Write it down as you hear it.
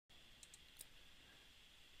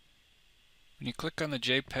When you click on the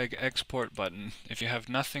JPEG Export button, if you have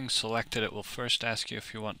nothing selected, it will first ask you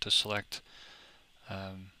if you want to select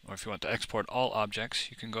or if you want to export all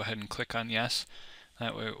objects. You can go ahead and click on yes.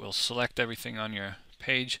 That way it will select everything on your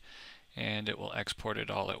page and it will export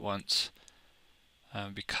it all at once.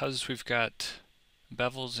 Because we've got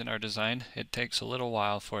bevels in our design, it takes a little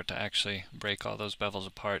while for it to actually break all those bevels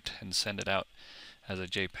apart and send it out as a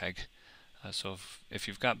JPEG. So if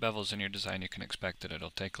you've got bevels in your design, you can expect that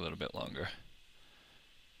it'll take a little bit longer.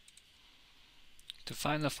 To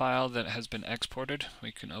find the file that has been exported,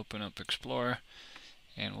 we can open up Explorer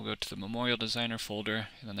and we'll go to the Memorial Designer folder,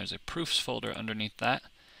 and then there's a Proofs folder underneath that,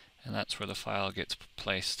 and that's where the file gets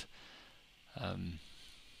placed.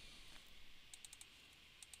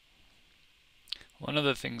 One of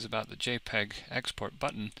the things about the JPEG Export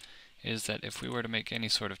button is that if we were to make any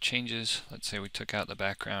sort of changes, let's say we took out the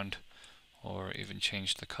background or even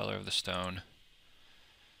changed the color of the stone,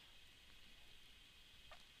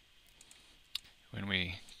 when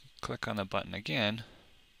we click on the button again,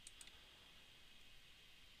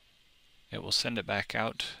 it will send it back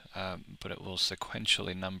out, but it will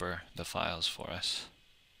sequentially number the files for us.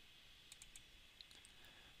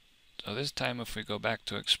 So this time if we go back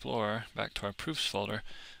to Explorer, back to our Proofs folder,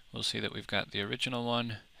 we'll see that we've got the original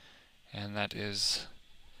one, and that is,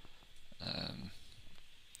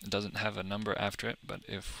 it doesn't have a number after it, but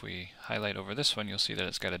if we highlight over this one, you'll see that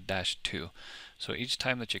it's got a -2. So each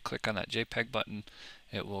time that you click on that JPEG button,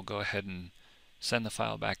 it will go ahead and send the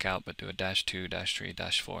file back out, but do a -2, -3,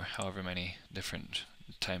 -4, however many different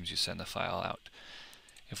times you send the file out.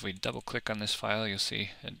 If we double click on this file, you'll see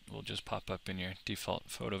it will just pop up in your default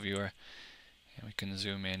photo viewer, and we can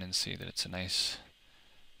zoom in and see that it's a nice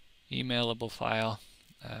emailable file.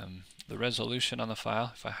 The resolution on the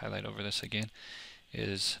file, if I highlight over this again,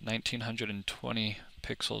 is 1920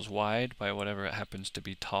 pixels wide by whatever it happens to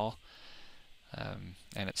be tall, and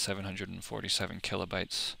it's 747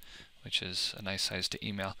 kilobytes, which is a nice size to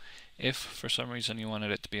email. If for some reason you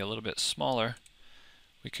wanted it to be a little bit smaller,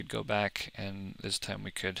 we could go back, and this time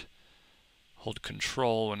we could hold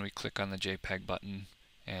Control when we click on the JPEG button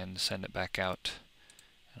and send it back out,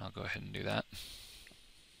 and I'll go ahead and do that.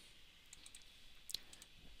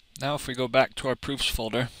 Now if we go back to our Proofs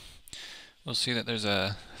folder, we'll see that there's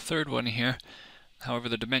a third one here. However,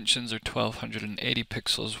 the dimensions are 1280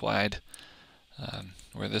 pixels wide,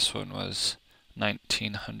 where this one was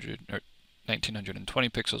 1920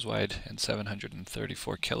 pixels wide and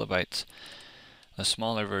 734 kilobytes. The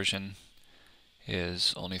smaller version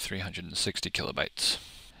is only 360 kilobytes.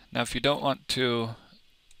 Now if you don't want to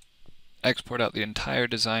export out the entire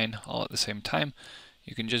design all at the same time,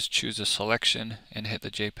 you can just choose a selection and hit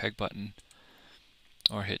the JPEG button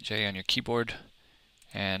or hit J on your keyboard,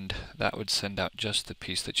 and that would send out just the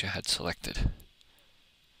piece that you had selected.